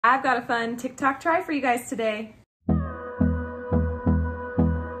I've got a fun TikTok try for you guys today.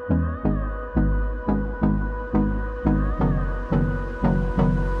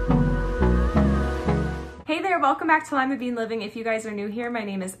 Hey there, welcome back to Limabean Living. If you guys are new here, my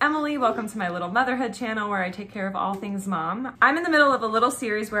name is Emily. Welcome to my little motherhood channel where I take care of all things mom. I'm in the middle of a little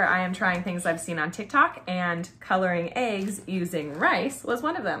series where I am trying things I've seen on TikTok, and coloring eggs using rice was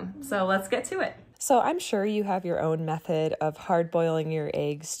one of them. So let's get to it. So I'm sure you have your own method of hard boiling your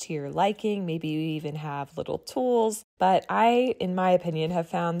eggs to your liking. Maybe you even have little tools, but I, in my opinion, have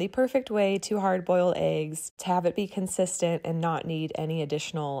found the perfect way to hard boil eggs to have it be consistent and not need any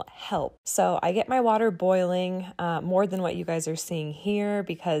additional help. So I get my water boiling more than what you guys are seeing here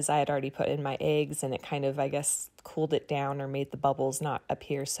because I had already put in my eggs and it kind of, I guess, cooled it down or made the bubbles not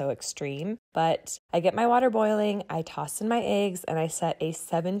appear so extreme. But I get my water boiling, I toss in my eggs, and I set a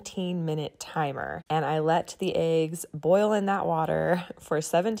 17-minute timer. And I let the eggs boil in that water for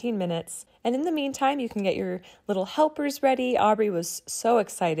 17 minutes. And in the meantime, you can get your little helpers ready. Aubrey was so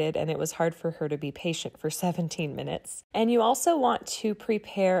excited, and it was hard for her to be patient for 17 minutes. And you also want to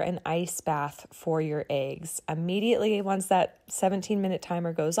prepare an ice bath for your eggs. Immediately, once that 17-minute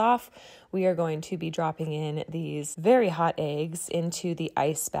timer goes off, we are going to be dropping in these very hot eggs into the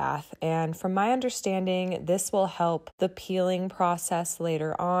ice bath. And from my understanding, this will help the peeling process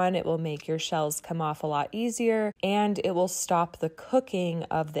later on. It will make your shells come off a lot easier, and it will stop the cooking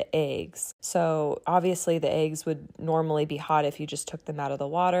of the eggs. So obviously the eggs would normally be hot if you just took them out of the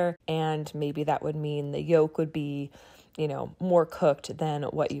water, and maybe that would mean the yolk would be more cooked than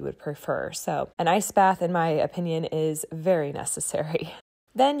what you would prefer. So an ice bath, in my opinion, is very necessary.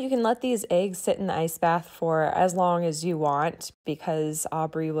 Then you can let these eggs sit in the ice bath for as long as you want because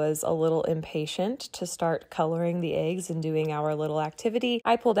Aubrey was a little impatient to start coloring the eggs and doing our little activity.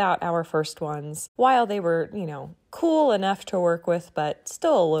 I pulled out our first ones while they were, cool enough to work with, but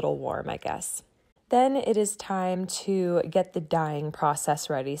still a little warm, I guess. Then it is time to get the dyeing process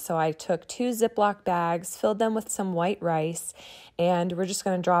ready. So I took 2 Ziploc bags, filled them with some white rice, and we're just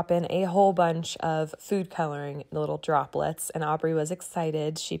going to drop in a whole bunch of food coloring, little droplets. And Aubrey was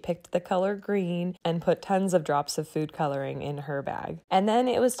excited. She picked the color green and put tons of drops of food coloring in her bag. And then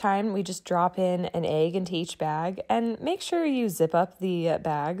it was time we just drop in an egg into each bag and make sure you zip up the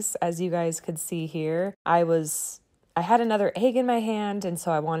bags. As you guys could see here, I had another egg in my hand, and so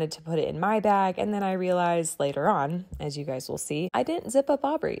I wanted to put it in my bag, and then I realized later on, as you guys will see, I didn't zip up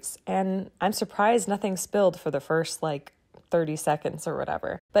Aubrey's, and I'm surprised nothing spilled for the first 30 seconds or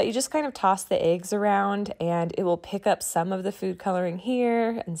whatever. But you just kind of toss the eggs around, and it will pick up some of the food coloring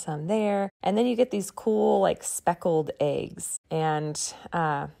here and some there, and then you get these cool speckled eggs, and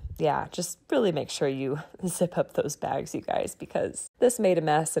just really make sure you zip up those bags, you guys, because this made a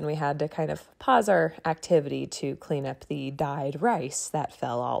mess and we had to kind of pause our activity to clean up the dyed rice that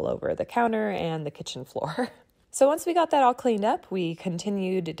fell all over the counter and the kitchen floor. So once we got that all cleaned up, we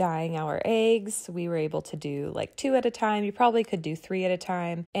continued dyeing our eggs. We were able to do 2 at a time. You probably could do 3 at a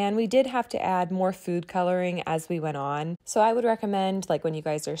time. And we did have to add more food coloring as we went on. So I would recommend when you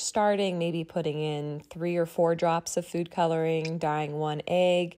guys are starting, maybe putting in 3 or 4 drops of food coloring, dyeing 1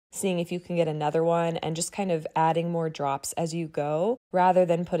 egg, seeing if you can get another one, and just kind of adding more drops as you go, rather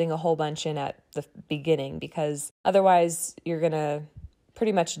than putting a whole bunch in at the beginning, because otherwise you're going to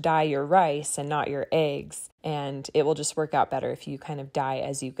pretty much dye your rice and not your eggs, and it will just work out better if you kind of dye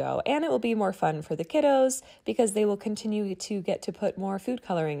as you go. And it will be more fun for the kiddos because they will continue to get to put more food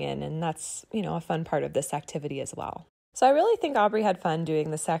coloring in, and that's, a fun part of this activity as well. So I really think Aubrey had fun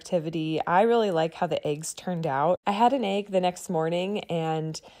doing this activity. I really like how the eggs turned out. I had an egg the next morning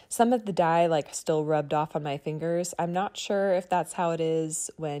and some of the dye still rubbed off on my fingers. I'm not sure if that's how it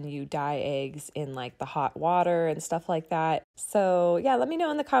is when you dye eggs in the hot water and stuff like that. So yeah, let me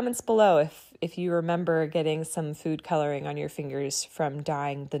know in the comments below if you remember getting some food coloring on your fingers from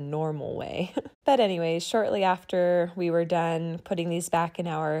dyeing the normal way. But anyways, shortly after we were done putting these back in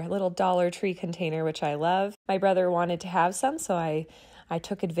our little Dollar Tree container, which I love, my brother wanted to have some, so I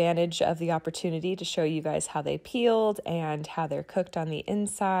took advantage of the opportunity to show you guys how they peeled and how they're cooked on the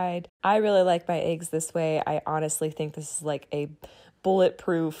inside. I really like my eggs this way. I honestly think this is a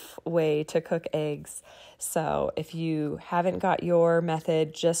bulletproof way to cook eggs. So if you haven't got your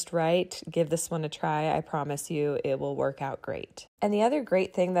method just right, give this one a try. I promise you it will work out great. And the other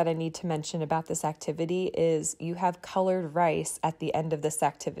great thing that I need to mention about this activity is you have colored rice at the end of this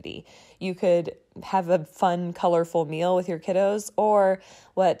activity. You could have a fun, colorful meal with your kiddos, or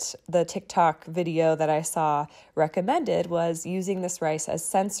what the TikTok video that I saw recommended was using this rice as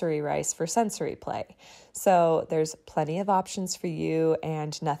sensory rice for sensory play. So there's plenty of options for you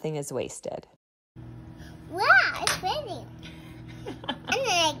and nothing is wasted. Wow, it's pretty. And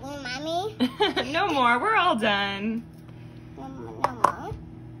then Mommy. No more, we're all done. No more.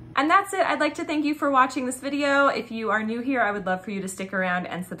 And that's it. I'd like to thank you for watching this video. If you are new here, I would love for you to stick around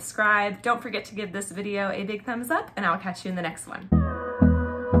and subscribe. Don't forget to give this video a big thumbs up, and I'll catch you in the next one.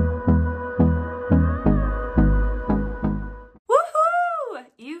 Woohoo!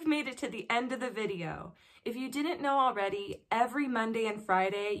 You've made it to the end of the video. If you didn't know already, every Monday and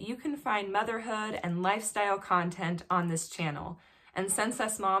Friday, you can find motherhood and lifestyle content on this channel. And since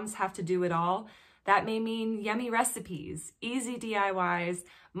us moms have to do it all, that may mean yummy recipes, easy DIYs,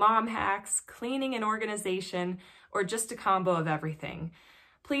 mom hacks, cleaning and organization, or just a combo of everything.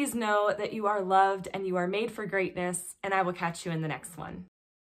 Please know that you are loved and you are made for greatness, and I will catch you in the next one.